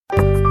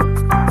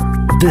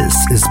This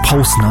is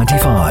Pulse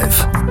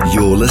 95.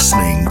 You're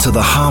listening to the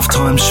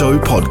Halftime Show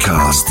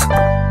podcast.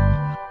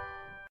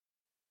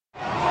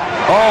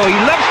 Oh, he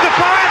loves to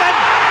fire then.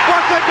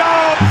 What a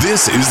goal!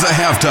 This is the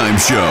Halftime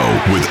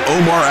Show with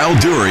Omar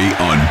Al-Duri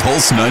on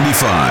Pulse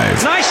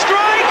 95. Nice strike!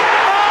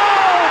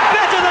 Oh,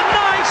 better than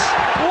nice!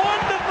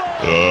 Wonderful!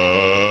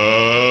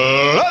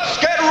 Let's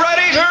get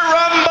ready to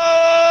rumble!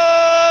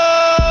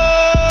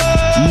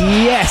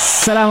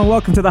 Yes, salam and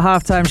welcome to the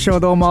Halftime Show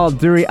with Omar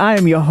Al-Duri. I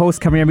am your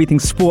host, covering everything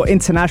sport,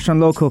 international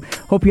and local.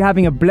 Hope you're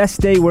having a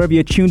blessed day wherever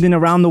you're tuned in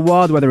around the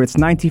world, whether it's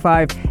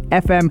 95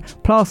 FM,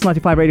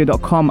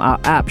 plus95radio.com, our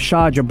app,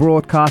 Sharjah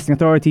Broadcasting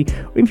Authority,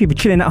 or if you're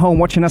chilling at home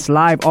watching us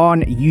live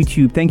on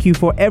YouTube. Thank you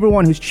for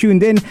everyone who's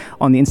tuned in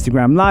on the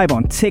Instagram Live,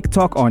 on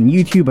TikTok, on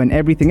YouTube and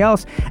everything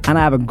else. And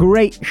I have a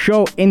great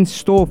show in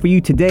store for you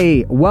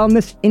today.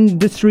 Wellness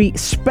industry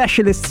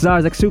specialist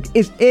Sarah Zakzouk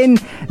is in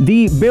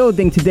the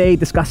building today,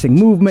 discussing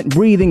movement,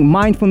 breathing,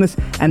 mindfulness,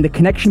 and the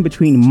connection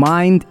between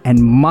mind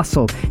and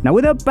muscle. Now,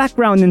 with her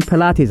background in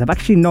Pilates, I've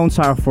actually known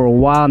Sarah for a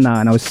while now,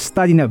 and I was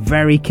studying her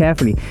very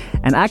carefully.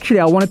 And actually,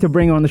 I wanted to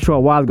bring her on the show a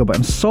while ago, but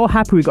I'm so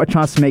happy we got a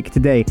chance to make it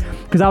today,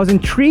 because I was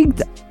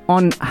intrigued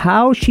on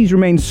how she's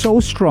remained so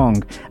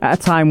strong at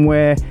a time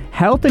where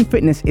health and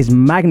fitness is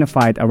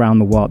magnified around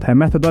the world. Her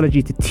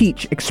methodology to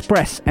teach,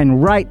 express,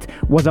 and write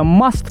was a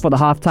must for the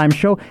Halftime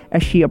Show,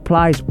 as she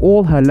applies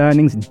all her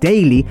learnings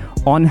daily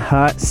on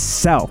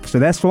herself. So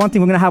that's one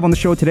thing we're going to have on the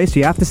show today, so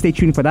you have to stay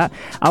tuned for that.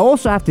 I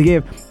also have to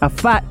give a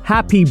fat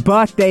happy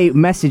birthday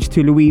message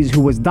to Louise,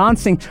 who was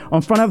dancing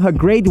in front of her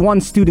grade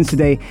 1 students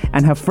today,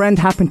 and her friend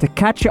happened to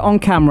catch it on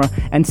camera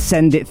and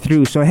send it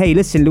through. So hey,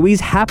 listen, Louise,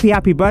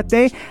 happy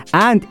birthday,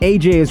 and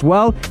AJ as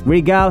well.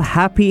 Regal,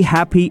 happy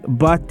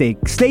birthday.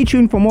 Stay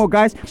tuned for more,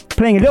 guys.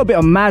 Playing a little bit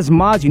of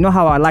Maz. You know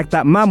how I like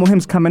that. Mammal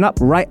Hymns coming up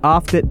right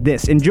after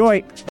this.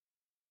 Enjoy.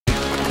 This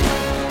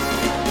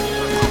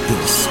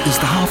is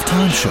the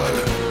Halftime Show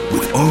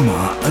with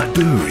Omar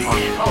Al-Duri.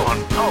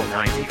 On Pulse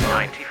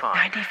 95.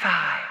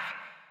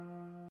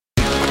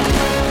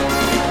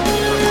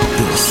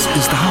 This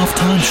is the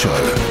Halftime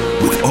Show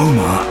with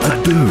Omar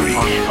Al-Duri.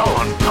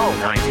 On Pulse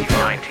 95.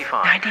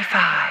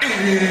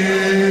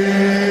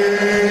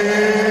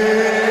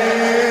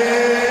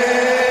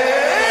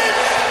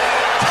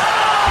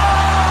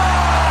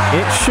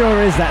 It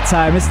sure is that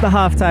time. It's the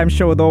Halftime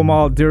Show with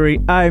Omar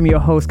Al-Duri. I am your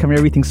host, covering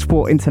everything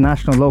sport,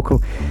 international,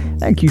 local.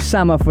 Thank you,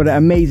 Sama, for the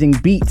amazing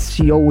beats.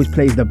 She always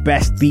plays the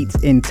best beats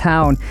in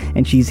town,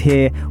 and she's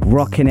here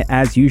rocking it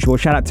as usual.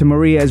 Shout out to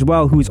Maria as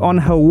well, who's on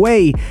her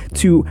way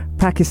to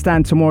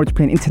Pakistan tomorrow to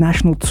play an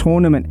international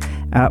tournament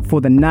for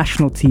the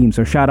national team.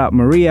 So shout out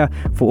Maria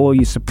for all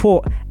your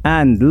support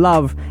and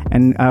love,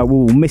 and we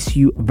will miss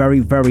you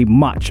very, very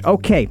much.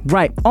 Okay,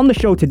 right, on the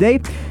show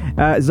today,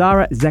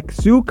 Sarah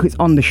Zakzouk is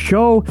on the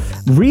show.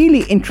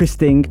 Really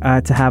interesting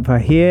to have her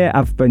here.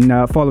 I've been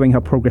following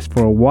her progress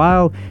for a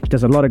while. She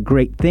does a lot of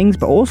great things,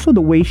 but also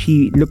the way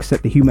she looks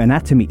at the human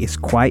anatomy is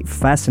quite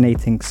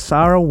fascinating.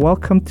 Sarah,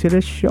 welcome to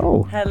the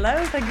show.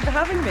 Hello, thank you for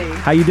having me.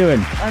 How you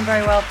doing? I'm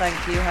very well, thank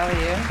you. How are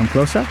you? Come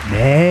closer.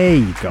 There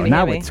you go. Can you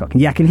now hear we're me?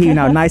 talking. Yeah, I can hear you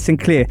now, nice and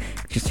clear.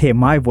 Just hear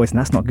my voice, and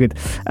that's not good.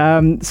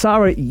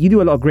 Sarah, you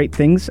do a lot of great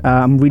things.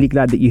 I'm really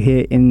glad that you're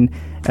here in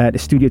the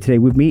studio today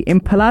with me. In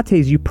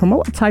Pilates, you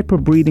promote a type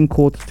of breathing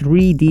called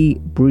 3D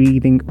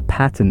breathing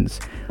patterns.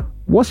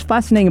 What's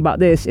fascinating about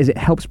this is it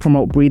helps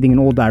promote breathing in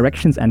all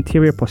directions,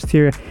 anterior,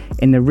 posterior,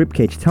 in the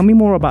ribcage. Tell me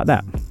more about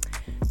that.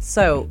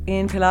 So,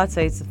 in Pilates,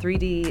 it's a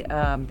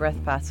 3D breath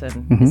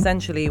pattern.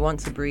 Essentially, you want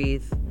to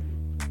breathe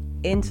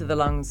into the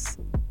lungs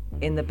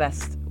in the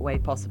best way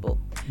possible.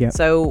 Yep.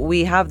 So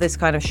we have this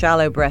kind of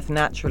shallow breath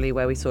naturally,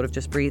 where we sort of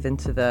just breathe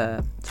into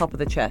the top of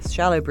the chest.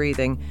 Shallow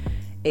breathing,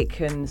 it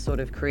can sort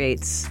of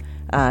create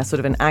sort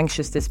of an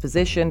anxious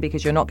disposition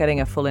because you're not getting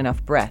a full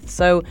enough breath.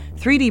 So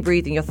 3D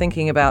breathing, you're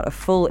thinking about a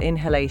full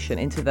inhalation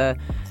into the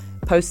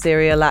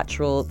posterior,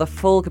 lateral, the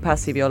full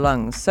capacity of your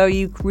lungs. So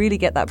you really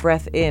get that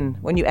breath in.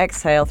 When you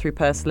exhale through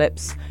pursed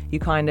lips, you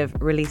kind of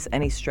release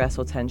any stress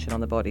or tension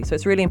on the body. So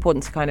it's really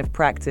important to kind of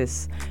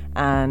practice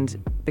and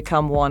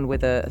become one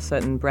with a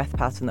certain breath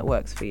pattern that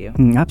works for you.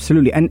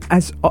 Absolutely. And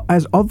as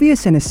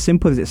obvious and as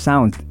simple as it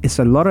sounds, it's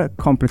a lot of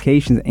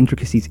complications and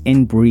intricacies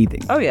in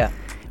breathing. Oh, yeah.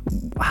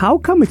 How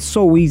come it's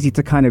so easy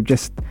to kind of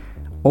just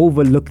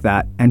overlook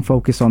that and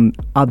focus on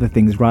other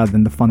things rather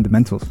than the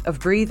fundamentals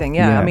of breathing?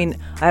 Yeah. I mean,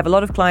 I have a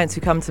lot of clients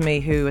who come to me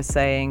who are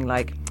saying,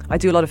 like, I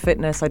do a lot of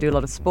fitness, I do a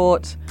lot of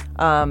sport,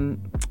 I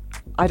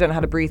don't know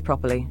how to breathe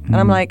properly. And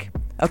I'm like,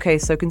 okay,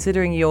 so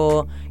considering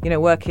you're,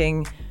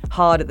 working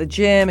hard at the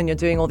gym and you're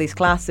doing all these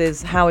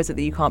classes, how is it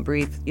that you can't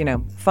breathe,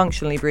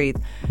 functionally breathe?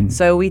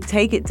 So we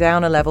take it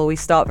down a level, we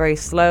start very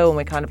slow, and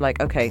we're kind of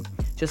like, okay,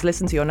 just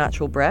listen to your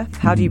natural breath.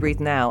 How do you breathe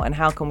now? And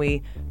how can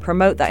we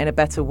promote that in a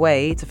better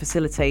way to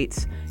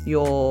facilitate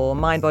your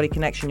mind-body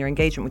connection, your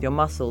engagement with your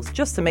muscles,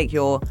 just to make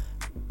your,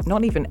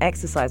 not even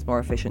exercise more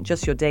efficient,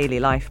 just your daily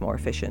life more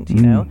efficient,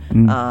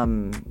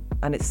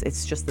 and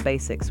it's just the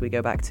basics we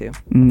go back to.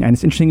 And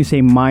it's interesting you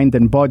say mind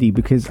and body,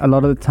 because a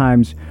lot of the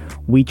times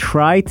we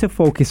try to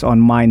focus on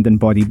mind and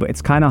body, but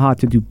it's kind of hard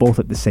to do both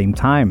at the same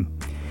time.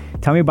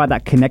 Tell me about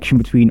that connection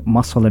between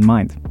muscle and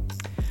mind.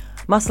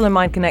 Muscle and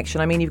mind connection.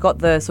 I mean, you've got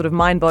the sort of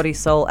mind, body,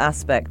 soul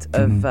aspect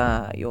of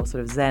your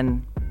sort of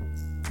Zen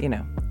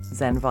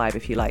vibe,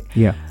 if you like.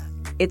 Yeah.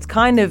 It's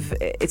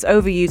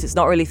overused. It's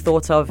not really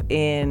thought of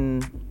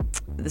in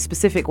the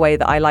specific way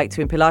that I like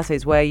to in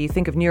Pilates, where you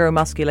think of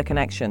neuromuscular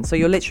connection. So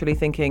you're literally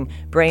thinking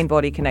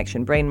brain-body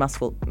connection,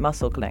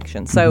 brain-muscle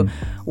connection. So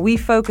we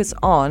focus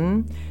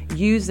on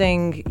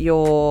using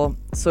your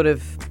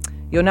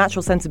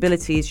natural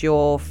sensibilities,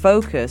 your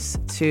focus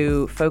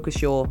to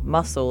focus your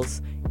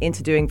muscles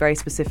into doing very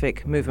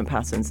specific movement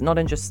patterns, not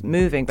in just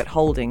moving, but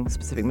holding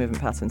specific movement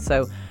patterns.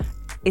 So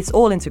it's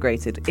all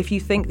integrated. If you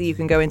think that you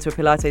can go into a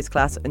Pilates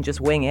class and just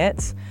wing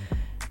it,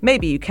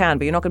 maybe you can,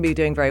 but you're not going to be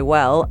doing very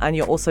well, and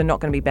you're also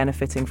not going to be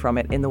benefiting from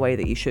it in the way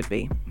that you should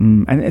be.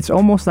 And it's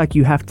almost like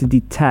you have to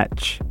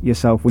detach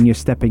yourself when you're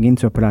stepping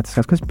into a Pilates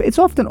class, because it's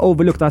often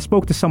overlooked. I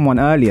spoke to someone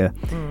earlier,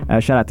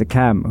 shout out to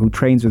Cam, who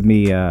trains with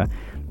me at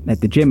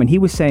the gym, and he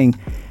was saying,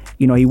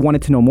 he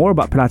wanted to know more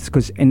about Pilates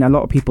because in a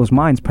lot of people's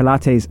minds,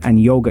 Pilates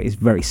and yoga is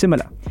very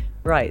similar.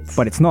 Right.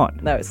 But it's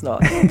not. No, it's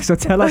not. So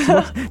tell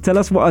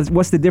us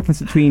what's the difference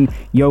between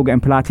yoga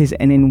and Pilates,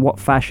 and in what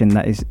fashion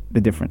that is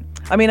the difference.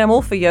 I mean, I'm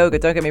all for yoga,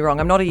 don't get me wrong.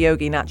 I'm not a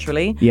yogi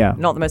naturally. Yeah.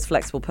 Not the most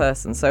flexible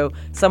person. So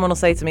someone will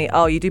say to me,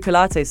 oh, you do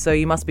Pilates, so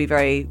you must be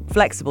very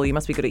flexible, you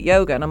must be good at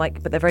yoga. And I'm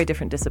like, but they're very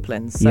different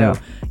disciplines. So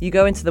you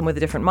go into them with a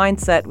different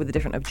mindset, with a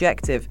different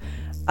objective.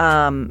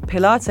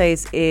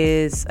 Pilates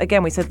is,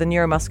 again, we said the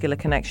neuromuscular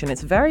connection.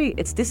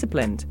 It's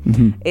disciplined.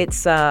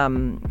 It's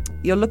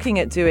you're looking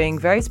at doing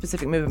very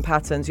specific movement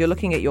patterns. You're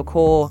looking at your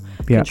core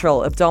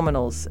control,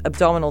 abdominals.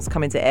 Abdominals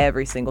come into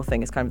every single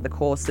thing. It's kind of the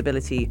core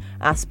stability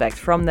aspect.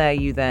 From there,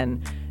 you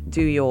then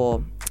do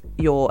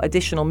your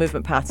additional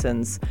movement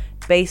patterns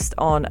based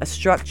on a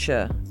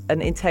structure,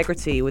 an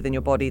integrity within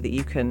your body that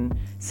you can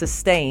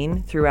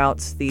sustain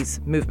throughout these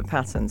movement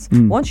patterns.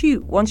 Once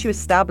you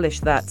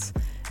establish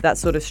that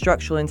sort of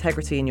structural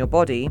integrity in your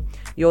body,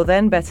 you're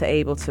then better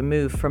able to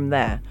move from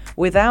there.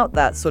 Without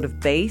that sort of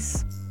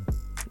base,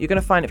 you're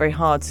going to find it very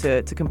hard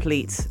to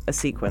complete a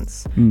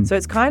sequence. So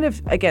it's kind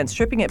of, again,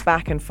 stripping it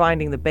back and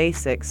finding the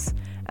basics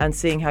and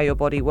seeing how your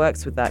body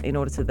works with that in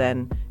order to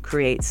then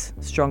create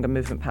stronger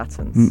movement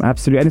patterns.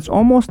 Absolutely. And it's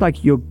almost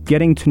like you're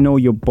getting to know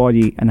your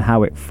body and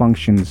how it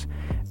functions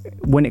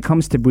when it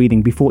comes to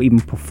breathing before even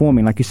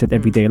performing, like you said,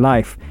 everyday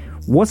life.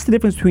 What's the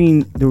difference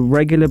between the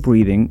regular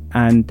breathing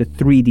and the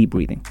 3D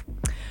breathing?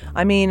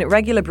 I mean,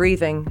 regular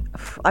breathing,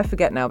 I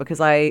forget now because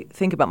I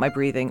think about my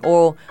breathing,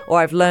 or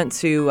I've learned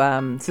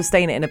to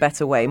sustain it in a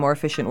better way, more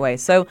efficient way.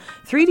 So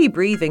 3D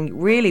breathing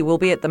really will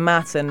be at the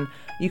mat, and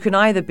you can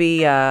either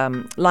be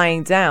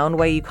lying down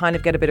where you kind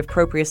of get a bit of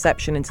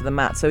proprioception into the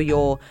mat. So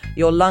your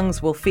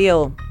lungs will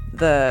feel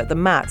the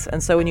mat.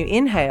 And so when you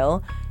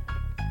inhale,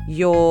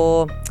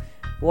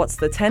 what's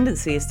the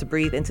tendency is to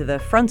breathe into the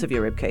front of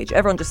your ribcage.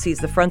 Everyone just sees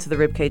the front of the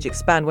ribcage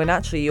expand when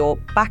actually your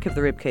back of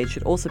the ribcage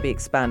should also be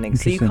expanding.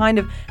 So you kind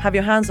of have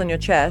your hands on your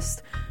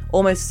chest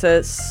almost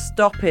to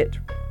stop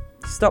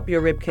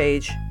your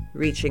ribcage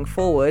reaching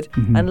forward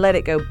and let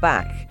it go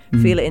back.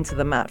 Feel it into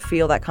the mat.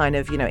 Feel that kind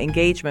of,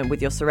 engagement with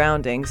your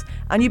surroundings,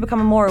 and you become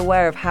more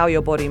aware of how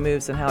your body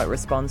moves and how it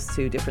responds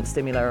to different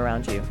stimuli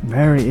around you.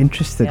 Very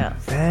interesting. Yeah.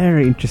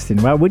 Very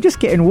interesting. Well, we're just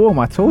getting warm.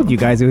 I told you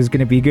guys it was going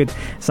to be good.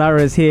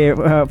 Sarah's here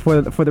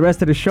for the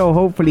rest of the show,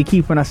 hopefully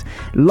keeping us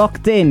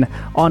locked in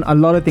on a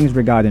lot of things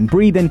regarding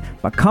breathing.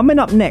 But coming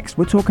up next,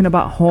 we're talking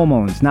about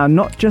hormones. Now,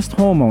 not just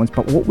hormones,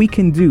 but what we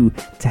can do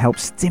to help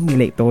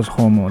stimulate those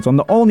hormones on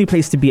the only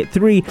place to be at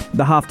 3,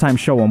 the Halftime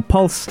Show on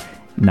Pulse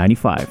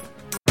 95.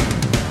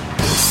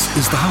 This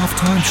is the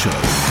Halftime Show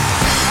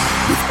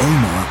with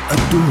Omar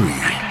Adouri.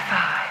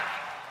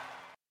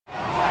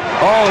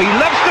 Oh, he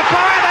loves the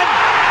fire, then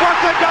what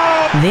a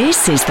goal!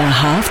 This is the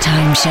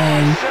Halftime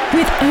Show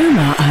with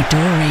Omar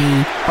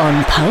Adouri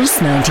on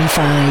Pulse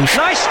 95.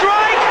 Nice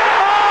strike!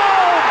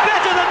 Oh,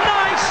 better than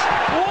nice!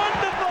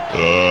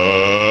 Wonderful!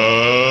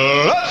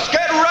 Let's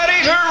get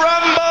ready to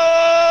rumble!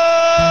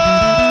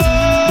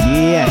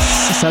 Yes,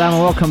 salam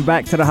and welcome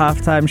back to the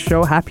Halftime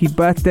Show. Happy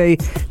birthday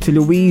to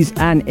Louise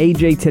and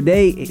AJ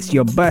today. It's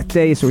your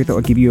birthday, so we thought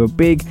I'd give you a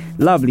big,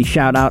 lovely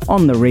shout out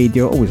on the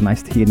radio. Always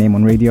nice to hear your name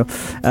on radio.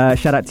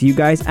 Shout out to you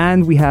guys.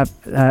 And we have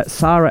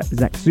Sarah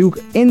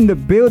Zakzouk in the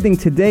building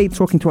today,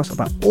 talking to us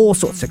about all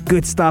sorts of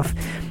good stuff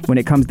when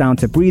it comes down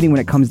to breathing, when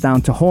it comes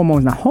down to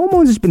hormones. Now,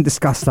 hormones has been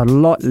discussed a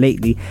lot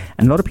lately,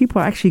 and a lot of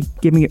people are actually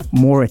giving it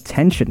more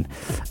attention.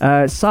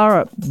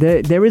 Sarah,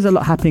 there is a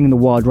lot happening in the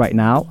world right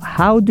now.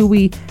 How do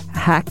we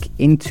hack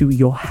into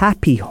your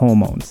happy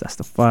hormones? That's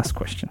the first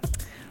question.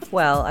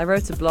 Well, I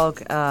wrote a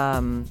blog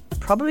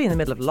probably in the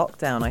middle of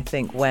lockdown, I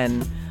think,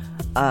 when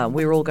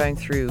we were all going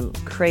through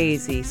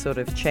crazy sort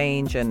of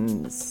change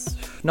and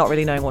not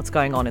really knowing what's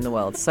going on in the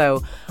world.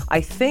 So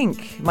I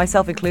think,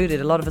 myself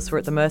included, a lot of us were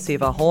at the mercy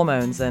of our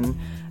hormones and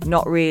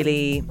not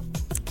really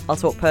I'll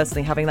talk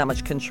personally, having that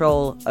much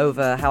control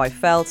over how I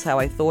felt, how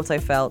I thought I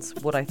felt,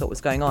 what I thought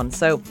was going on.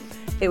 So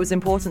it was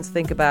important to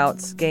think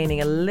about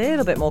gaining a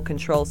little bit more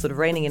control, sort of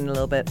reining in a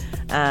little bit,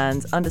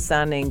 and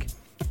understanding,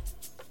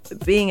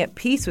 being at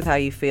peace with how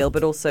you feel,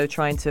 but also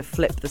trying to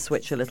flip the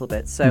switch a little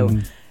bit. So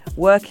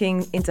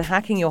working into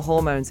hacking your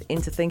hormones,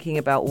 into thinking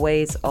about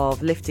ways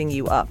of lifting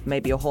you up.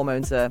 Maybe your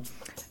hormones are,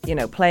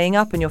 playing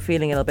up and you're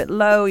feeling a little bit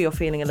low, you're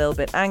feeling a little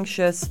bit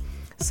anxious.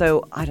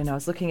 So, I don't know, I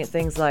was looking at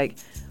things like,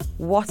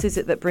 what is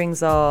it that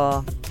brings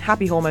our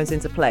happy hormones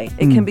into play?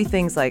 It can be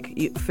things like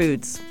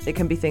foods. It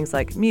can be things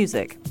like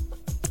music.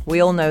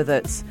 We all know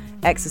that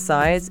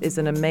exercise is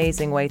an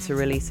amazing way to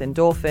release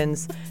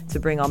endorphins, to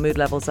bring our mood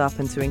levels up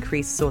and to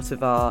increase sort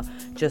of our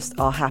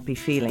happy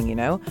feeling,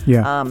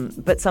 Yeah.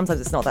 But sometimes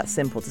it's not that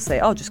simple to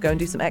say, oh, just go and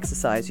do some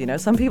exercise,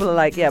 Some people are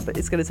like, yeah, but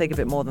it's going to take a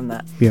bit more than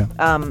that. Yeah.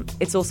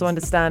 It's also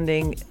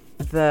understanding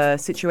the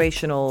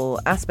situational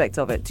aspect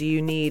of it. Do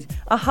you need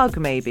a hug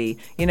maybe?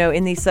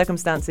 In these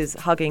circumstances,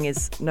 hugging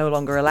is no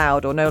longer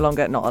allowed, or no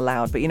longer not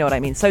allowed, but you know what I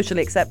mean,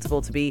 socially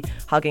acceptable to be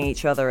hugging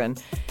each other. And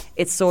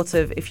it's sort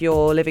of, if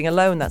you're living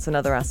alone, that's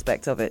another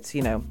aspect of it,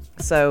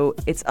 So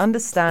it's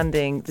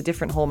understanding the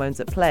different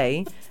hormones at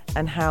play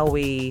and how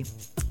we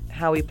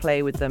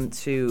play with them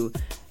to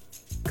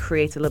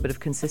create a little bit of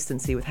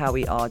consistency with how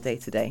we are day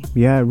to day.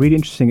 Yeah, really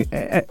interesting.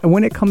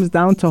 When it comes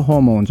down to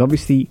hormones,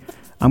 obviously,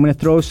 I'm going to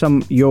throw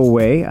some your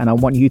way, and I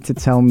want you to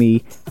tell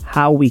me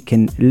how we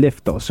can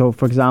lift those. So,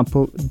 for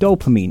example,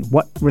 dopamine.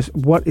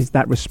 What is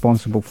that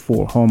responsible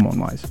for,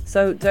 hormone-wise?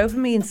 So,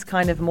 dopamine's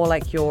kind of more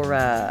like your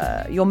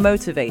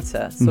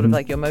motivator, sort of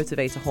like your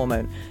motivator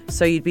hormone.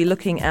 So, you'd be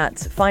looking at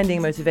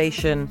finding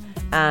motivation,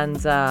 and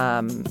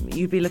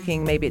you'd be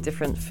looking maybe at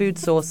different food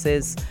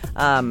sources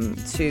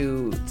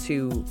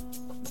to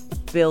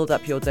build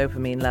up your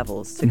dopamine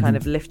levels, to kind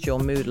of lift your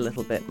mood a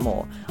little bit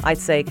more. I'd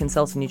say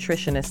consult a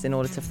nutritionist in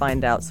order to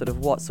find out sort of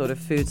what sort of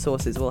food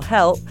sources will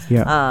help.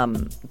 Yeah.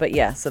 But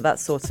yeah, so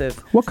that's sort of...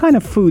 What kind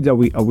of foods are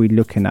we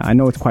looking at? I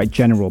know it's quite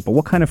general, but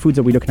what kind of foods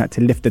are we looking at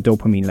to lift the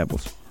dopamine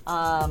levels?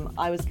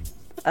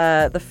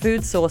 The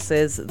food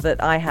sources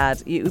that I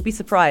had, you would be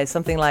surprised,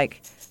 something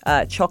like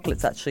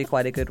chocolate's actually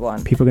quite a good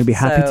one. People are going to be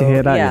happy to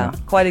hear that. Yeah,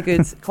 quite a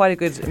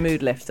good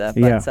mood lifter.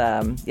 But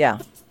yeah.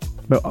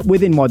 But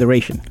within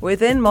moderation.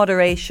 Within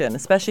moderation,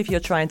 especially if you're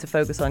trying to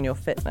focus on your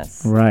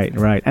fitness. Right.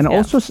 And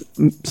also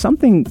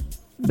something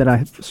that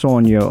I saw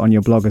on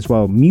your blog as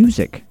well,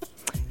 music.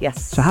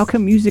 Yes. So how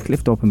can music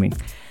lift dopamine?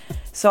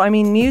 So, I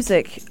mean,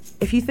 music,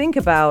 if you think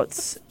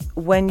about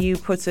when you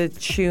put a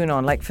tune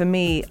on, like for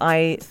me,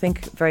 I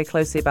think very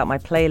closely about my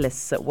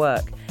playlists at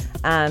work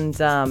and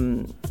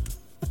the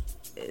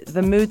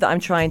mood that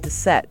I'm trying to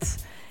set.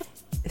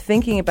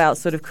 Thinking about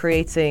sort of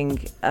creating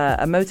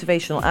a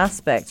motivational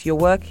aspect, you're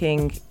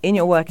working in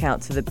your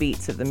workout to the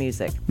beats of the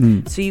music.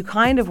 So you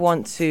kind of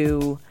want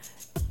to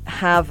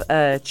have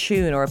a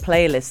tune or a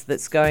playlist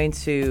that's going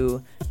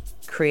to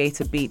create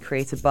a beat,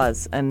 create a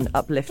buzz, and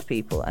uplift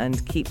people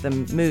and keep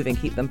them moving,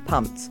 keep them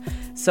pumped.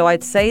 So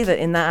I'd say that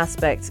in that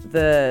aspect,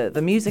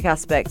 the music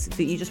aspect,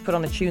 that you just put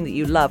on a tune that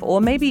you love,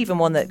 or maybe even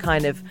one that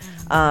kind of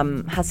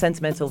has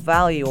sentimental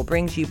value or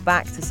brings you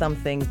back to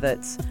something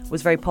that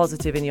was very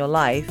positive in your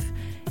life,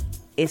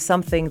 is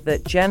something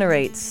that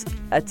generates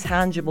a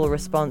tangible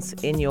response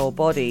in your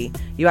body.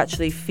 You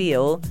actually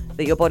feel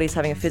that your body's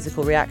having a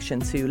physical reaction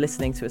to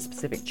listening to a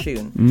specific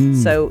tune.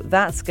 So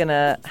that's going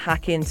to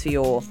hack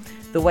into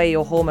the way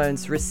your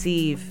hormones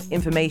receive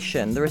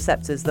information, the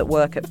receptors that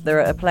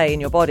they're at play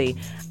in your body,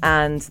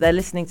 and they're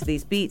listening to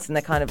these beats, and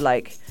they're kind of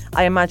like,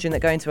 I imagine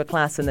that going to a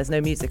class and there's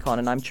no music on,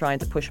 and I'm trying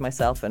to push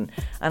myself, and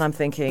I'm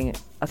thinking,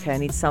 okay, I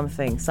need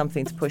something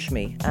to push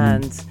me,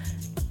 and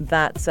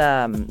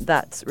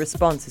that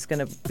response is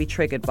going to be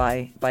triggered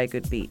by a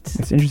good beat.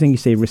 It's interesting you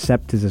say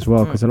receptors as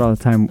well, because a lot of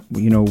the time,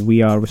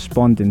 we are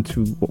responding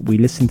to what we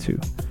listen to.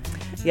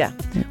 Yeah.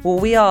 Well,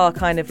 we are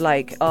kind of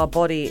like, our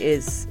body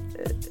is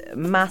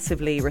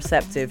massively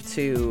receptive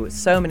to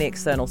so many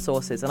external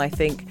sources, and I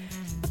think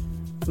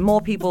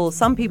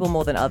some people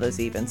more than others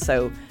even.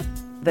 So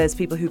there's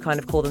people who kind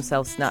of call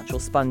themselves natural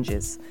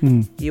sponges.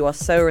 You are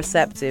so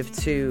receptive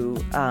to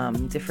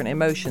different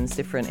emotions,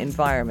 different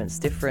environments,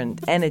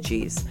 different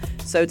energies.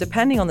 So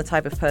depending on the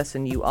type of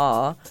person you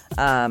are,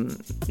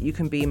 you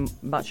can be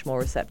much more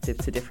receptive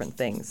to different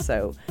things.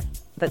 So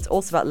that's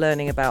also about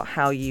learning about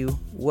how you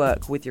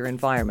work with your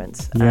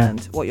environment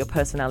and what your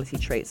personality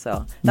traits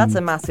are. That's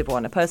a massive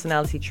one. A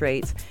personality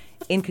trait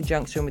in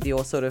conjunction with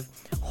your sort of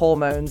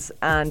hormones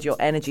and your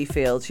energy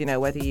fields,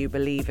 whether you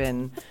believe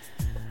in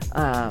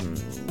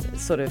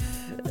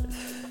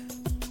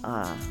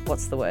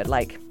what's the word?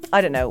 Like, I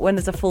don't know, when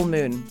there's a full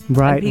moon.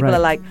 Right. And people are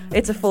like,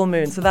 it's a full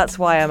moon, so that's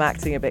why I'm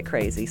acting a bit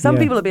crazy. Some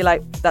people will be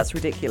like, that's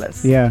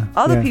ridiculous. Yeah.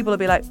 Other people will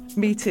be like,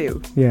 me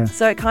too. Yeah.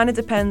 So it kind of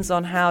depends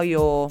on how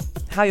your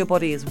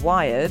body is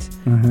wired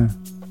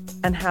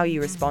and how you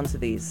respond to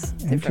these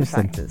different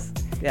factors.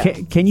 Yeah.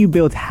 Can you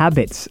build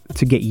habits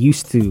to get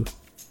used to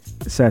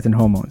certain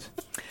hormones?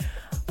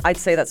 I'd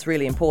say that's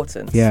really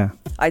important. Yeah.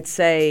 I'd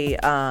say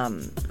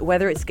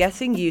whether it's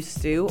getting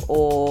used to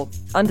or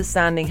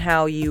understanding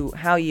how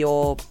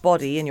your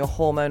body and your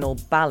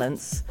hormonal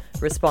balance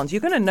responds.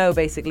 You're going to know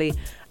basically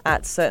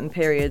at certain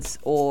periods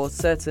or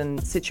certain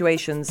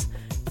situations,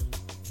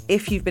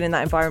 if you've been in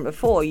that environment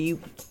before, you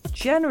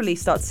generally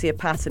start to see a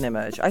pattern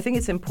emerge. I think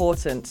it's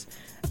important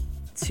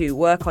to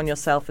work on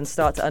yourself and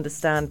start to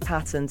understand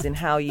patterns in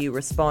how you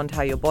respond,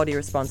 how your body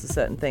responds to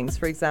certain things.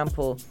 For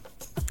example,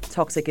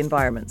 toxic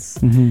environments.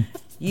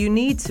 You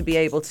need to be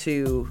able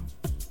to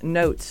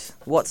note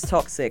what's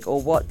toxic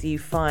or what do you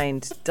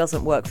find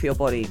doesn't work for your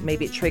body.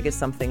 Maybe it triggers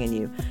something in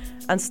you,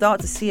 and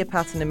start to see a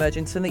pattern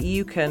emerging so that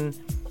you can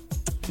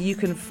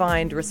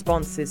find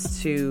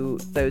responses to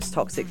those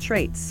toxic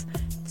traits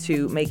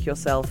to make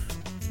yourself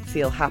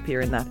feel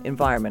happier in that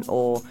environment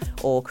or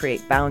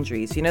create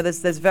boundaries. You know,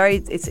 it's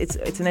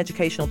an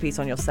educational piece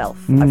on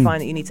yourself. I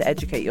find that you need to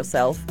educate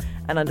yourself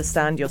and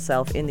understand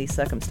yourself in these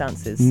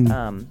circumstances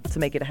to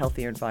make it a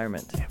healthier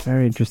environment. Yeah,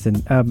 very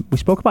interesting. We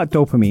spoke about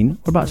dopamine.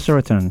 What about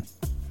serotonin?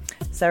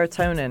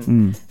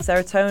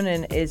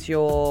 Serotonin is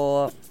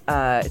your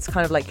it's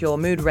kind of like your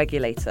mood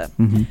regulator.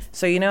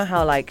 So you know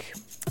how, like,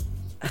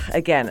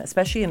 again,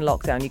 especially in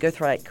lockdown, you go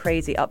through like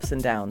crazy ups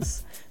and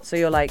downs. So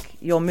you're like,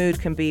 your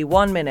mood can be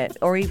 1 minute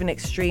or even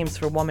extremes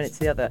from 1 minute to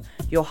the other.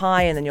 You're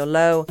high and then you're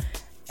low.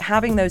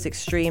 Having those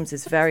extremes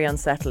is very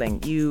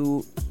unsettling.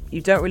 You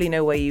don't really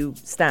know where you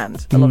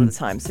stand a lot of the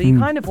time. So you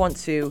kind of want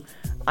to,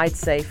 I'd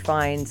say,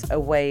 find a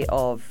way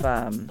of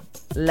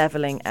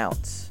leveling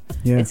out.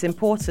 Yeah. It's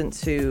important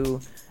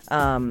to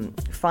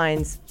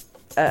find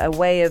a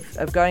way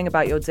of going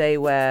about your day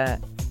where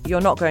you're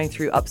not going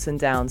through ups and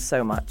downs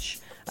so much.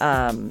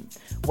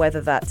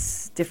 Whether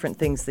that's different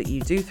things that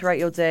you do throughout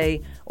your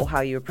day or how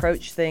you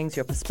approach things,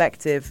 your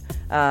perspective.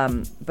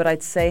 But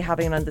I'd say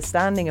having an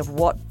understanding of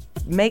what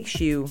makes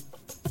you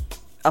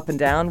up and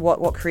down,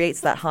 what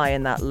creates that high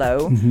and that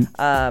low,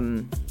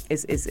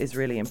 is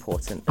really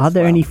important. Are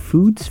there any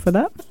foods for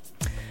that?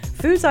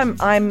 Foods,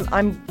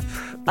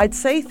 I'd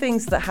say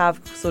things that have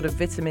sort of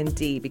vitamin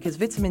D, because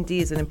vitamin D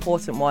is an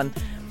important one.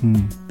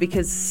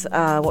 Because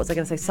what was I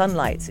going to say?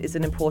 Sunlight is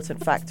an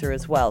important factor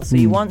as well. So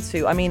you want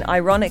to, I mean,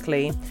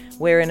 ironically,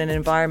 we're in an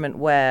environment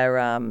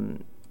where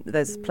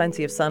there's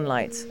plenty of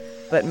sunlight,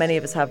 but many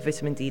of us have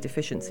vitamin D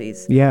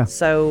deficiencies. Yeah.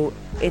 So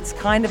it's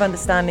kind of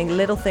understanding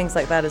little things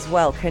like that as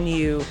well. Can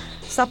you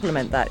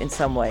supplement that in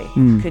some way?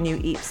 Can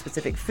you eat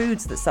specific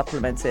foods that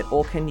supplement it,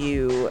 or can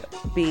you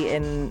be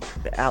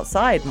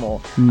outside more?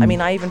 I mean,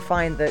 I even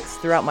find that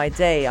throughout my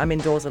day, I'm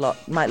indoors a lot,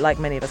 like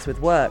many of us with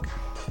work.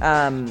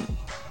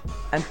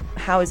 And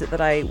how is it that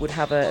I would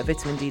have a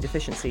vitamin D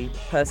deficiency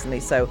personally?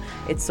 So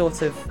it's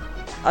sort of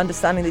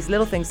understanding these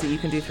little things that you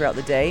can do throughout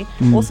the day.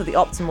 Also the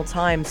optimal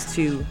times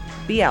to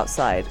be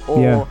outside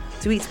or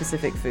to eat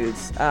specific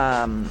foods,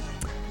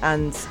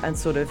 and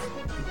sort of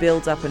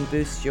build up and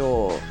boost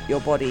your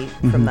body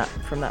from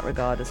that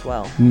regard as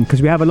well.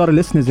 Because we have a lot of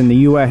listeners in the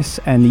US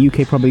and the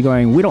UK probably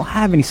going, we don't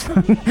have any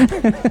sun.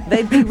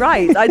 They'd be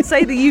right. I'd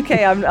say the UK.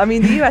 I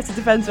mean, the US, it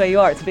depends where you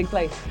are. It's a big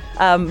place.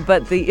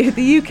 But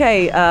the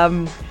UK,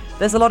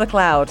 there's a lot of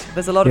cloud.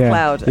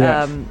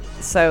 Yeah.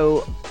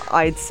 So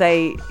I'd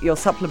say your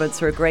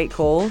supplements are a great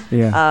call.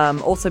 Yeah.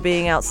 Also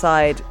being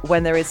outside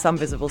when there is some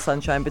visible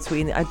sunshine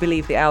between, I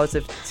believe, the hours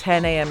of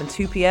 10 a.m. and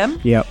 2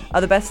 p.m.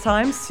 Are the best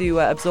times to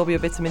absorb your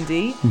vitamin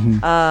D.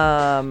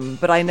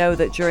 But I know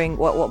that during,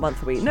 what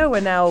month are we? No,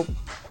 we're now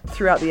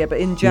throughout the year, but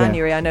in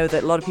January, I know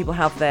that a lot of people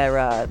have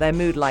their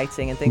mood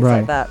lighting and things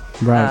like that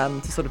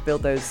to sort of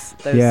build those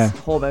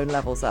hormone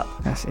levels up.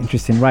 That's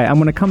interesting. Right, I'm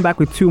going to come back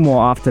with two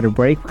more after the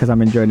break because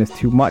I'm enjoying this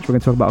too much. We're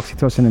going to talk about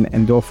oxytocin and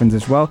endorphins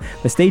as well.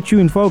 But stay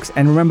tuned, folks,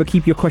 and remember,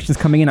 keep your questions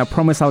coming in. I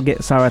promise I'll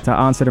get Sarah to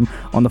answer them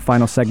on the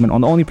final segment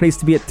on the only place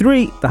to be at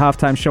 3, the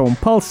Halftime Show on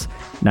Pulse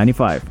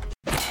 95.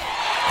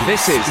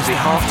 This is the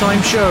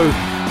Halftime Show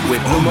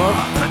with Omar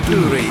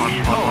Adouri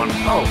on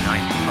Pulse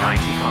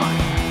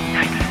 95.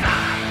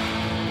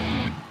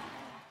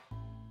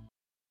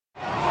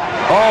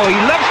 Oh, he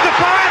loves the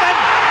fire, and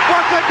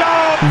what a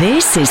goal!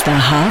 This is the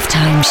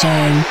Halftime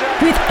Show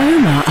with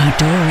Omar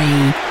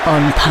Adouri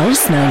on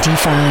Pulse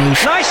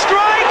 95. Nice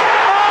strike!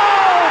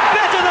 Oh,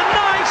 better than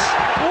nice!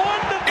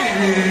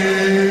 Wonderful!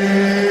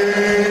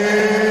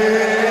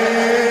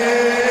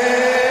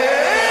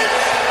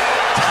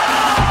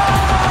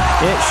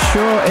 It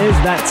sure is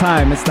that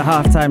time. It's the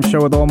Halftime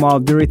Show with Omar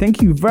Adouri.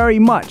 Thank you very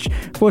much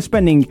for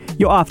spending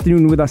your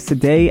afternoon with us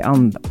today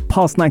on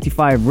Pulse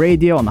 95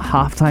 Radio, on the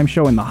Halftime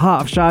Show in the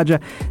heart of Sharjah.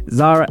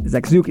 Sarah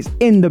Zakzouk is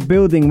in the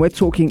building. We're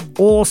talking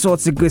all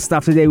sorts of good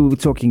stuff today. We were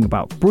talking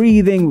about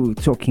breathing. We were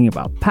talking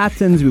about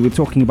patterns. We were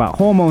talking about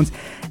hormones.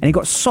 And it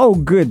got so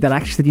good that I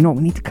actually said, we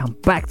need to come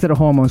back to the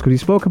hormones because we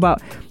spoke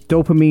about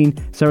dopamine,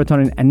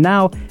 serotonin. And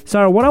now,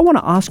 Sarah, what I want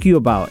to ask you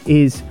about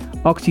is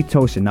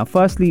oxytocin. Now,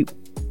 firstly,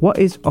 what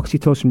is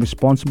oxytocin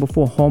responsible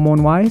for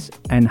hormone-wise,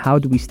 and how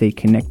do we stay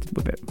connected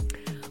with it?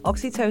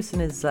 Oxytocin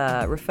is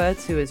referred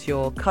to as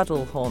your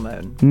cuddle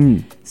hormone.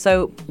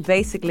 So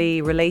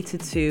basically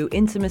related to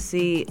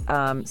intimacy,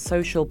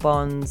 social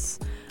bonds,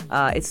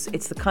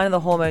 It's the kind of the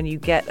hormone you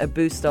get a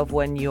boost of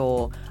when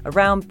you're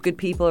around good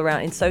people,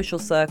 around in social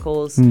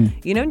circles.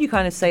 You know, and you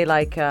kind of say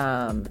like,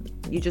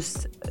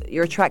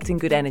 you're attracting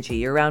good energy.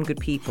 You're around good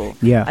people.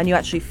 Yeah. And you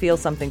actually feel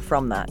something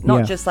from that.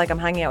 Not just like I'm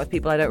hanging out with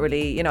people I don't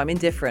really, I'm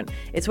indifferent.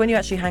 It's when you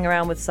actually hang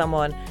around with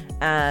someone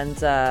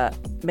and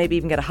maybe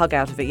even get a hug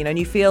out of it, and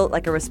you feel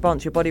like a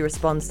response. Your body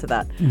responds to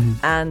that.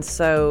 And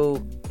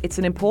so it's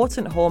an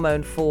important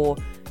hormone for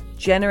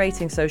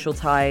generating social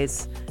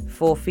ties,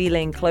 for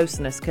feeling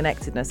closeness,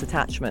 connectedness,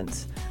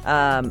 attachment.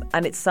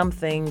 And it's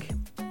something,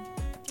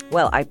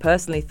 well, I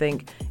personally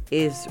think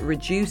is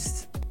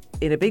reduced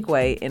in a big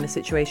way in a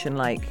situation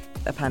like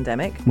a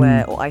pandemic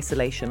or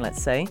isolation,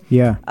 let's say.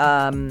 Yeah.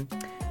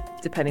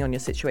 Depending on your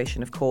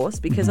situation, of course,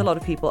 because a lot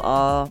of people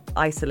are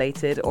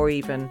isolated or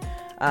even,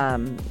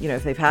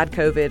 if they've had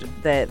COVID,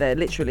 they're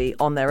literally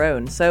on their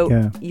own.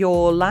 So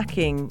you're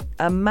lacking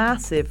a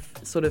massive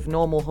sort of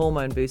normal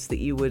hormone boost that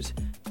you would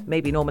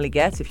maybe normally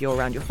get if you're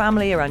around your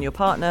family, around your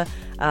partner,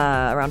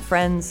 around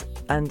friends,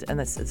 and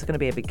it's going to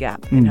be a big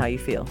gap in how you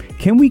feel.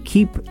 Can we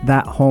keep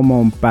that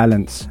hormone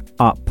balance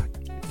up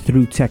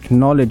through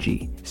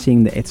technology,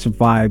 seeing that it's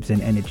vibes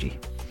and energy?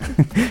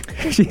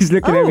 She's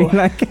looking at me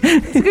like...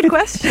 It's a good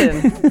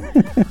question.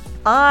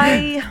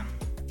 I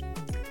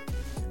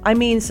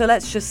mean, so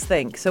let's just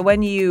think. So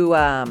when you,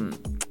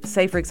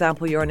 say, for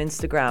example, you're on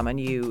Instagram and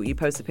you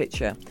post a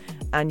picture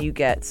and you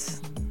get,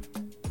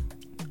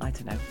 I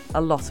don't know,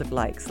 a lot of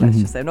likes, let's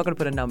just say. I'm not going to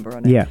put a number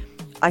on it. Yeah.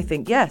 I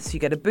think, yes, you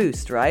get a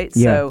boost, right?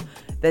 Yeah. So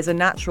there's a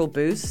natural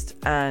boost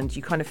and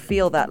you kind of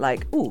feel that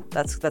like, ooh,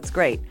 that's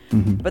great.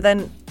 But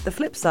then the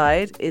flip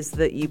side is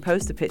that you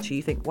post a picture,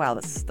 you think, wow,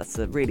 that's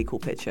a really cool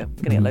picture. I'm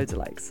going to get loads of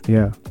likes.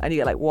 Yeah. And you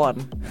get like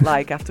one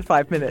like after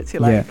 5 minutes.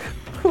 You're like,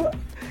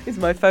 is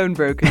my phone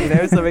broken?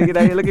 Something,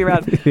 you're looking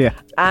around. Yeah.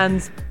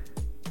 And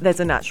there's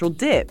a natural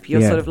dip.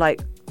 You're sort of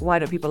like, why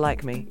don't people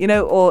like me? It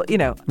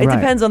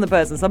depends on the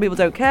person. Some people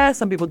don't care,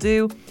 some people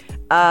do.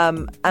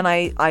 And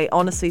I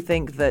honestly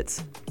think that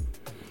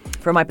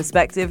from my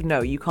perspective,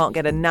 no, you can't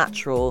get a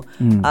natural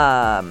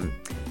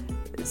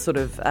sort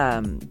of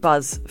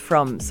buzz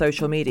from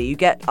social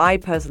media. I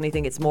personally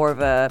think it's more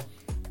of a,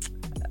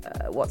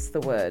 what's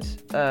the word?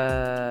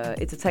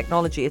 It's a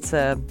technology. It's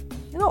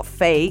not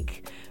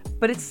fake,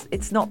 but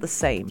it's not the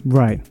same.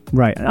 Right.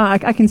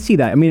 I can see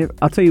that. I mean,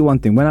 I'll tell you one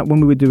thing. When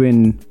we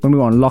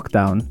were on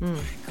lockdown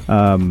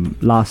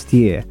last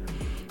year,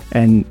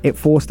 and it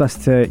forced us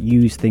to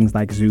use things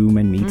like Zoom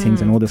and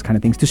meetings and all those kind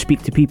of things to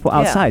speak to people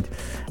outside.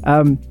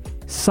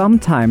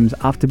 Sometimes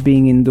after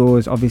being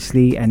indoors,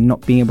 obviously, and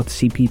not being able to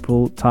see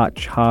people,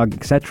 touch, hug,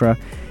 etc.,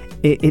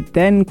 it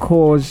then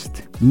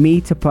caused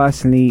me to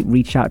personally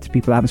reach out to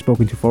people I haven't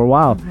spoken to for a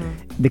while.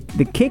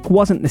 The kick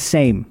wasn't the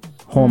same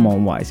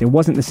hormone-wise. It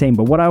wasn't the same.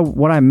 But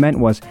what I meant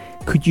was,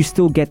 could you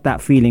still get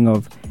that feeling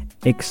of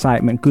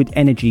excitement, good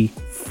energy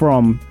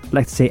from,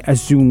 let's say, a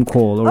Zoom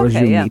call or a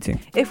Zoom meeting?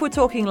 If we're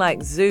talking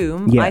like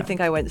Zoom, I think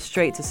I went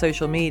straight to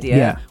social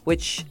media,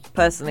 which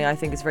personally I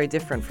think is very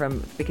different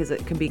because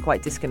it can be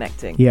quite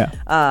disconnecting.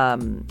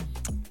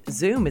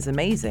 Zoom is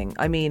amazing.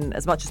 I mean,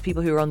 as much as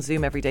people who are on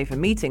Zoom every day for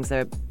meetings,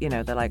 they're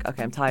like,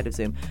 okay, I'm tired of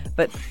Zoom.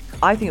 But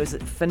I think it was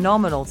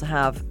phenomenal to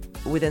have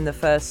within the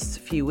first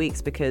few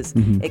weeks because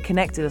it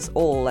connected us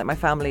all. Like my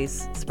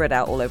family's spread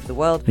out all over the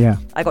world.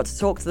 I got to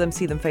talk to them,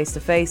 see them face to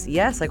face.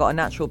 Yes, I got a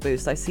natural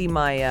boost. I see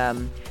my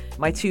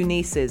my two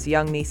nieces,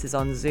 young nieces,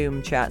 on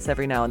Zoom chats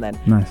every now and then.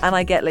 Nice. And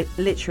I get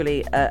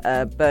literally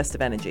a burst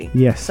of energy.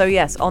 Yes. So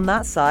yes, on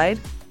that side,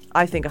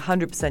 I think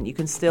 100% you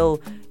can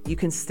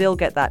still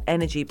get that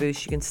energy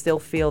boost. You can still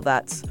feel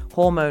that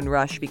hormone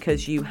rush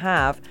because you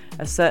have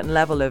a certain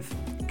level of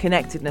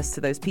connectedness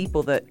to those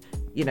people that,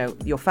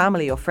 your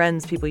family, your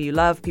friends, people you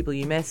love, people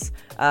you miss,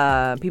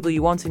 people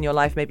you want in your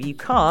life. Maybe you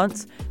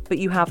can't, but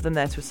you have them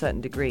there to a certain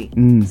degree.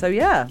 So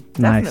yeah,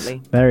 definitely.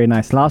 Nice. Very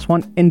nice. Last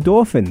one,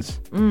 endorphins.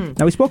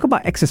 Now we spoke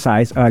about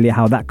exercise earlier,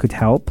 how that could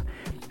help,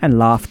 and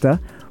laughter,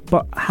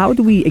 but how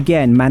do we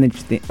again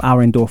manage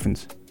our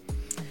endorphins?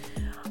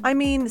 I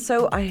mean,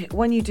 so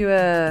when you do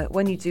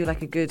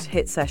like a good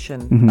hit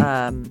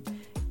session,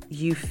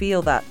 you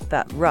feel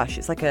that rush.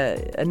 It's like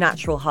a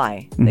natural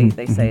high,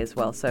 they say as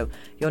well. So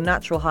your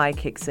natural high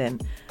kicks in.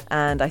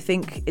 And I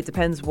think it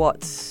depends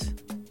what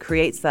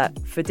creates that.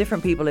 For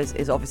different people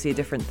is obviously a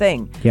different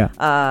thing. Yeah.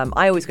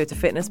 I always go to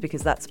fitness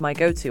because that's my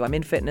go-to. I'm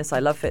in fitness. I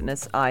love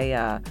fitness.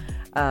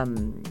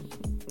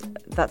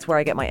 That's where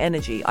I get my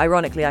energy.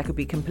 Ironically, I could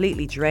be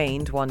completely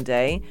drained one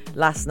day.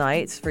 Last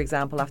night, for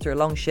example, after a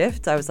long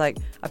shift, I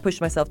pushed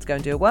myself to go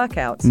and do a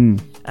workout.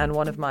 And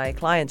one of my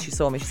clients, she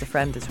saw me, she's a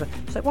friend, she's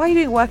like, why are you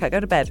doing a workout?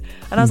 Go to bed.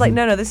 And I was like,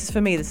 no, this is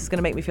for me. This is going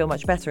to make me feel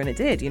much better. And it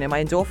did.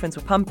 My endorphins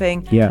were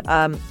pumping. Yeah.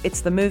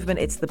 It's the movement,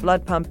 it's the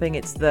blood pumping,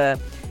 it's the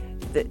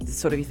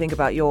sort of, you think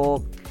about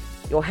your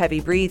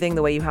heavy breathing,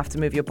 the way you have to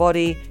move your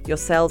body, your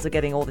cells are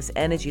getting all this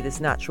energy,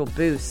 this natural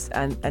boost,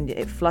 and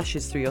it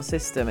flushes through your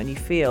system, and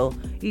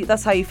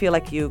that's how you feel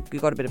like you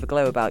got a bit of a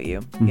glow about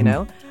you,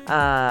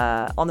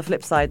 On the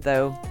flip side,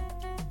 though,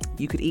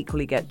 you could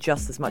equally get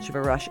just as much of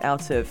a rush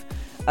out of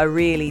a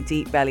really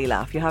deep belly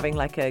laugh. You're having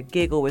like a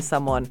giggle with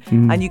someone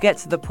and you get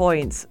to the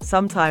point,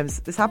 sometimes,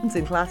 this happens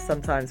in class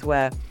sometimes,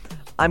 where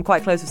I'm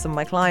quite close with some of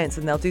my clients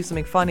and they'll do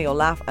something funny or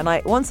laugh, and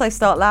once I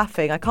start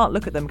laughing, I can't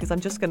look at them because I'm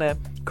just going to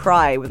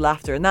cry with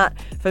laughter, and that,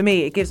 for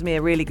me, it gives me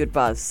a really good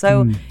buzz.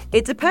 So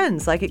it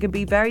depends. Like, it can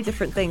be very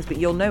different things, but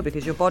you'll know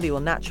because your body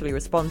will naturally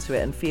respond to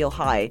it and feel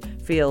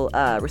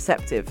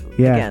receptive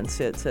again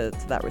to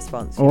that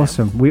response.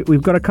 Awesome.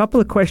 We've got a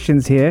couple of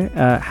questions here.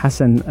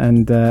 Hassan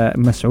and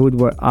Masoud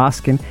were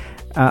asking,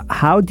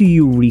 how do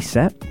you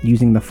reset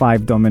using the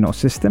 5 domino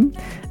system?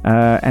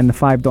 And the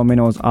 5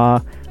 dominoes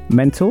are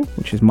mental,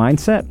 which is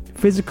mindset,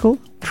 physical,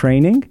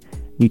 training,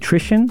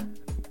 nutrition,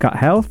 gut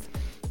health,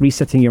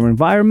 resetting your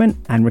environment,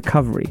 and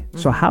recovery.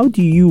 So how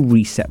do you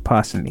reset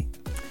personally?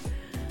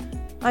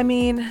 I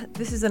mean,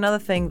 this is another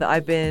thing that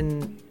I've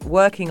been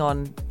working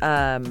on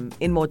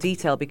in more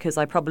detail because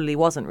I probably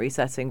wasn't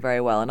resetting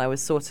very well, and I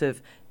was sort of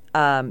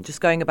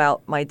just going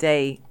about my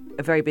day,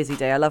 a very busy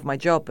day. I love my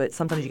job, but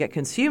sometimes you get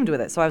consumed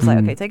with it. So I was like,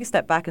 okay, take a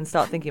step back and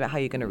start thinking about how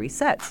you're going to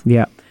reset.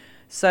 Yeah.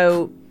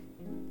 So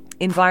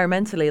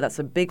environmentally, that's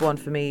a big one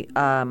for me.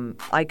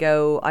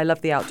 I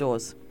love the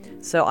outdoors.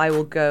 So I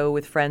will go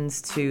with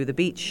friends to the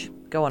beach,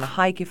 go on a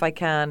hike if I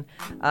can.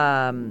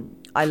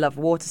 I love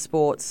water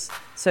sports.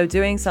 So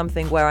doing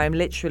something where I'm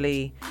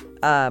literally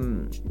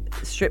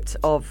stripped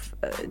of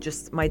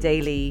just my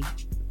daily,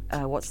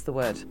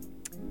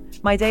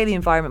 my daily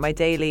environment, my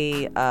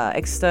daily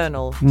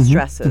external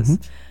stressors.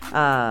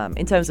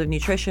 In terms of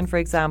nutrition, for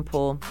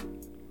example,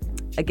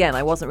 again,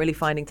 I wasn't really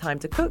finding time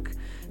to cook.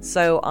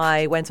 So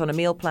I went on a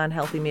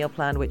healthy meal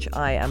plan, which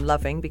I am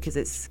loving because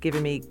it's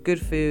giving me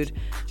good food.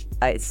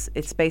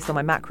 It's based on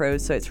my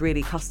macros, so it's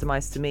really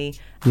customized to me,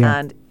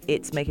 and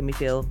it's making me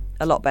feel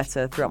a lot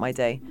better throughout my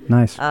day.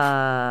 Nice.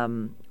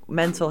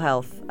 Mental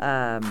health.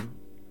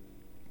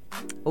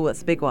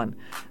 That's a big one.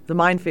 The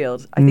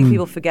minefield. I think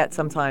people forget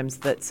sometimes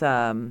that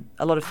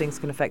a lot of things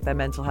can affect their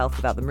mental health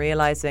without them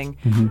realizing.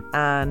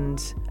 And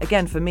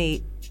again, for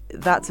me,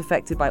 that's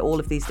affected by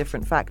all of these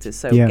different factors.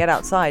 So get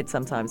outside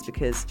sometimes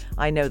because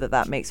I know that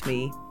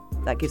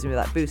gives me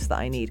that boost that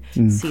I need.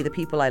 See the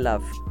people I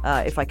love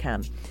if I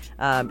can,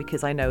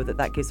 because I know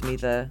that gives me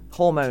the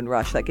hormone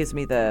rush, that gives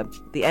me the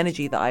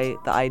energy that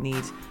I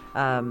need.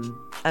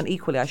 And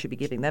equally, I should be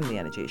giving them the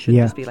energy. It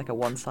shouldn't just be like a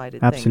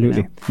one-sided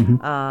Absolutely. thing. You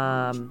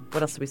know?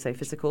 What else do we say?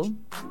 Physical,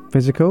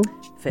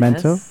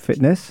 mental,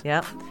 fitness.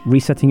 Yeah.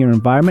 Resetting your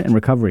environment and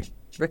recovery.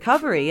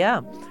 Recovery,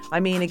 yeah. I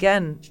mean,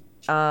 again,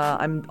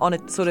 I'm on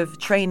a sort of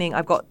training.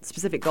 I've got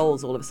specific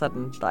goals all of a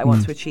sudden that I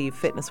want to achieve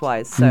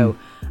fitness-wise. So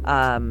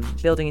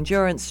building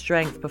endurance,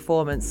 strength,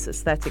 performance,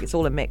 aesthetic, it's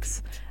all a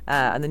mix.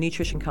 And the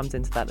nutrition comes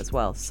into that as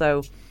well.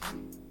 So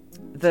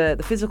the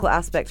physical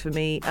aspect for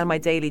me and my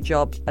daily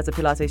job as a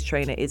Pilates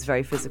trainer is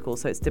very physical.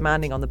 So it's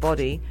demanding on the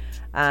body.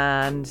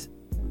 And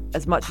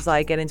as much as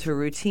I get into a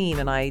routine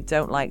and I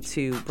don't like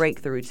to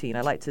break the routine,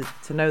 I like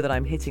to know that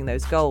I'm hitting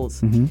those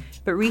goals.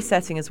 But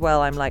resetting as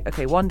well, I'm like,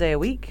 okay, 1 day a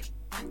week,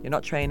 you're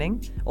not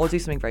training, or do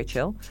something very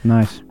chill.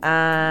 Nice.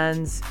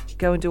 And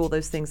go and do all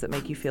those things that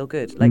make you feel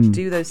good. Like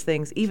do those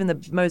things, even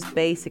the most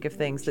basic of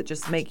things that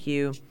just make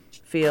you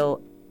feel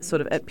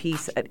sort of at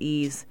peace, at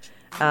ease.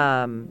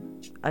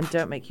 And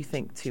don't make you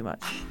think too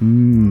much.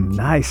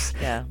 Nice.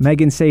 Yeah.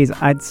 Megan says,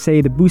 I'd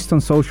say the boost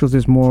on socials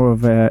is more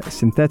of a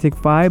synthetic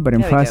vibe, but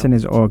in person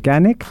is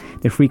organic.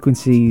 The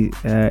frequencies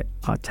are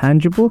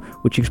tangible,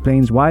 which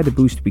explains why the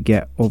boost we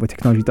get over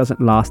technology doesn't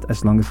last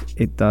as long as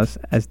it does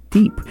as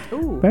deep.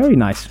 Ooh. Very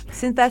nice.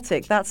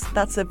 Synthetic.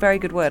 That's a very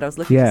good word. I was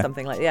looking for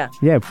something like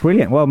Yeah,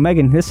 brilliant. Well,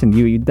 Megan, listen,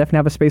 you definitely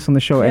have a space on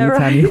the show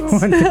anytime you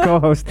want to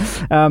co-host.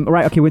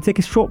 Right, okay, we'll take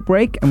a short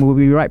break and we'll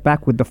be right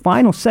back with the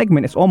final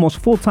segment. It's almost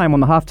full time on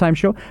the halftime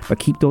show, but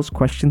keep those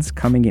questions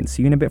coming in.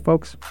 See you in a bit,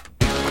 folks.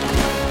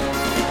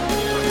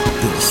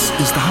 This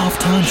is the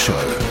halftime show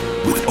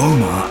with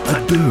Omar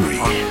Adouri.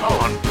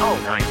 On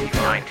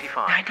 95.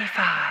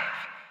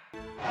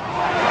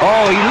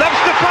 Oh, he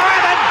loves the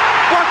fire then!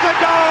 What a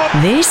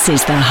goal! This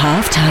is the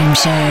halftime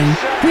show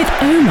with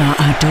Omar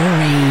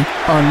Adouri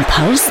on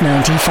Pulse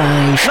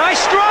 95. Nice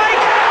strike!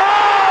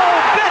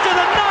 Oh, better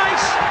than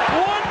nice!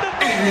 Wonderful!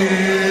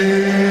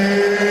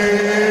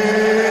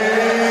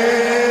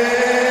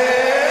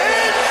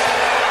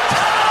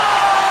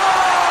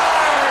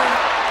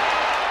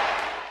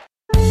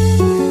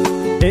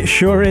 It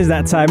sure is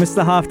that time. It's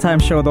the halftime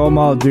show with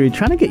Omar Adouri.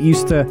 Trying to get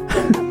used to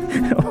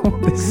all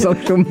this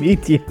social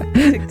media.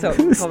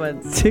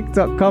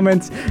 TikTok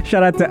comments.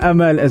 Shout out to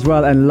Amal as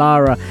well and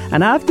Lara.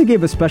 And I have to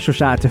give a special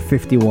shout out to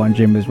 51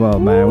 Gym as well,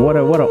 man. What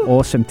an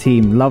awesome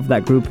team. Love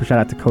that group. Shout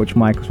out to Coach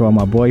Mike as well,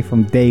 my boy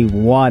from day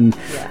one.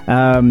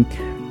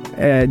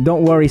 Yeah.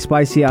 Don't worry,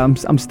 Spicy.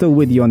 I'm still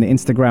with you on the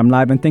Instagram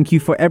Live, and thank you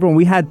for everyone.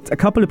 We had a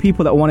couple of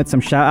people that wanted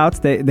some shout outs.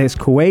 There's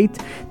Kuwait,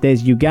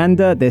 there's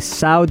Uganda, there's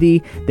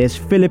Saudi, there's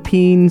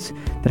Philippines.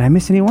 Did I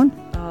miss anyone?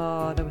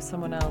 Oh, there was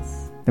someone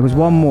else. There was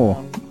one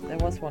more. There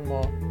was us one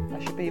more.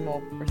 I should be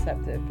more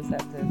perceptive.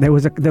 There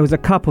was a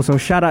couple. So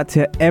shout out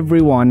to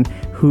everyone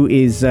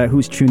who's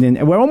tuned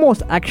in. We're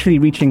almost actually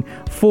reaching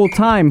full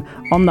time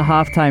on the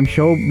halftime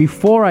show.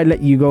 Before I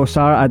let you go,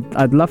 Sarah,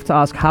 I'd love to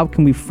ask, how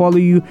can we follow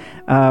you?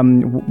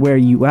 Where are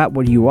you at?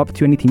 What are you up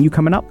to? Anything new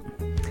coming up?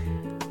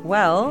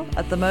 Well,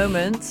 at the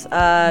moment,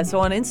 so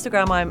on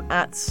Instagram, I'm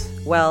at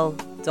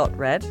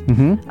well.red.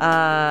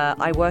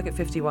 I work at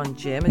 51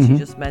 Gym, as you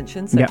just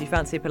mentioned. So if you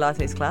fancy a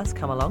Pilates class,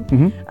 come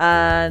along.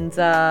 And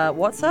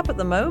what's up at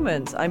the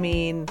moment? I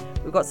mean,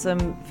 we've got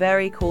some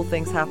very cool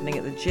things happening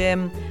at the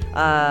gym.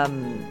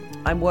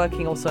 I'm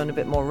working also on a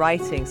bit more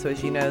writing. So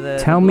as you know,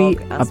 Tell me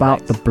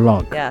about the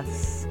blog.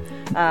 Yes.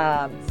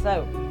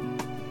 So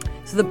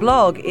the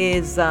blog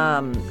is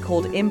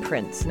called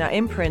Imprint. Now,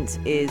 imprint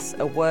is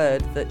a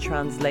word that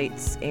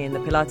translates in the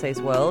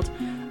Pilates world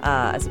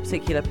as a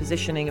particular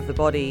positioning of the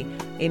body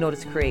in order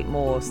to create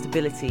more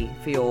stability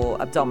for your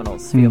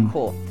abdominals, for your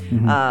core.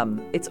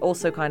 It's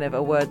also kind of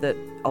a word that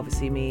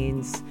obviously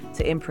means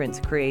to imprint,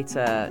 to create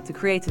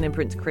an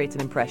imprint, to create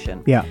an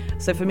impression. Yeah.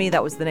 So for me,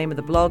 that was the name of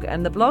the blog,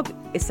 and the blog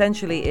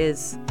essentially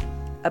is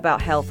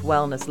about health,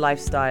 wellness,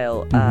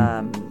 lifestyle,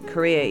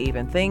 career,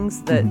 even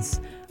things that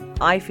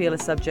I feel are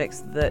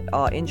subjects that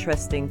are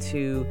interesting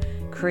to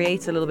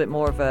create a little bit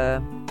more of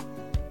a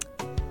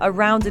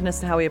roundedness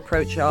to how we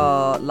approach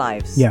our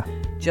lives. Yeah.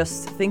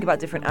 Just think about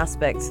different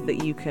aspects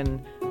that you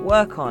can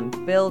work on,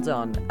 build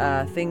on,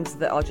 things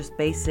that are just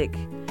basic.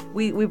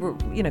 We were,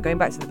 going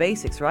back to the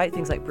basics, right?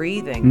 Things like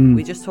breathing.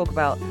 We just talk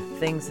about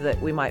things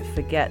that we might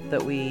forget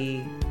that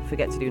we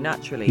forget to do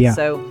naturally. Yeah.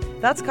 So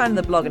that's kind of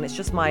the blog, and it's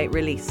just my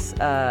release.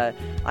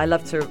 I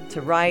love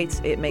to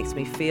write. It makes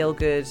me feel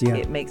good. Yeah.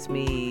 It makes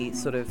me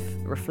sort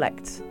of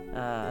reflect.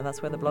 And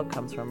that's where the blog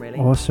comes from, really.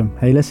 Awesome.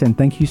 Hey, listen,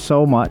 thank you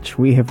so much.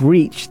 We have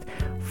reached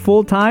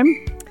full time.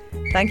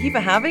 Thank you for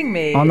having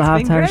me. On the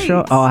halftime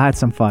show. Oh, I had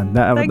some fun.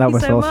 That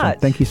was so awesome. Much.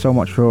 Thank you so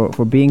much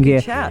for being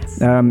here. Chats.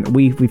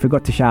 We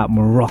forgot to shout out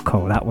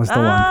Morocco. That was the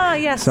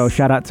one. Yes. So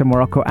shout out to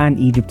Morocco and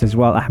Egypt as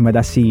well. Ahmed,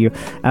 I see you.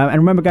 And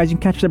remember, guys, you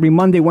can catch us every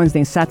Monday, Wednesday,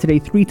 and Saturday,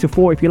 3 to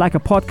 4. If you like a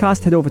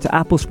podcast, head over to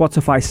Apple,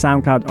 Spotify,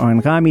 SoundCloud, or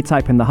Anghami.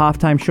 Type in the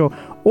halftime show.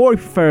 Or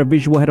if you prefer a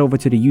visual, head over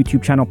to the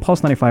YouTube channel,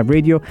 Pulse 95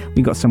 Radio.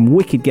 We got some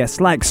wicked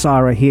guests like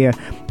Sarah here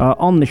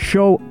on the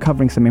show,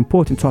 covering some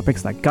important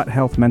topics like gut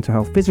health, mental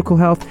health, physical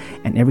health,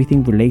 and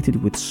everything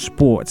related with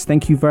sports.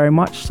 Thank you very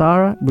much,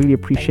 Sarah. Really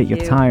appreciate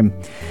your time.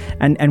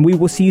 And we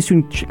will see you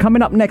soon.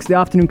 Coming up next, the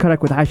Afternoon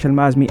Karak with Aisha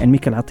Al-Mazmi and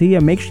Mikhail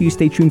Atiyah. Make sure you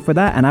stay tuned for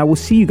that, and I will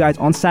see you guys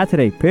on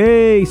Saturday.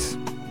 Peace.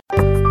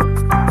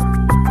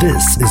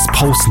 This is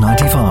Pulse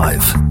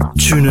 95.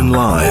 Tune in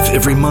live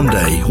every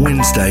Monday,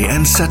 Wednesday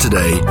and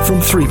Saturday from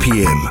 3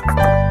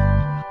 p.m.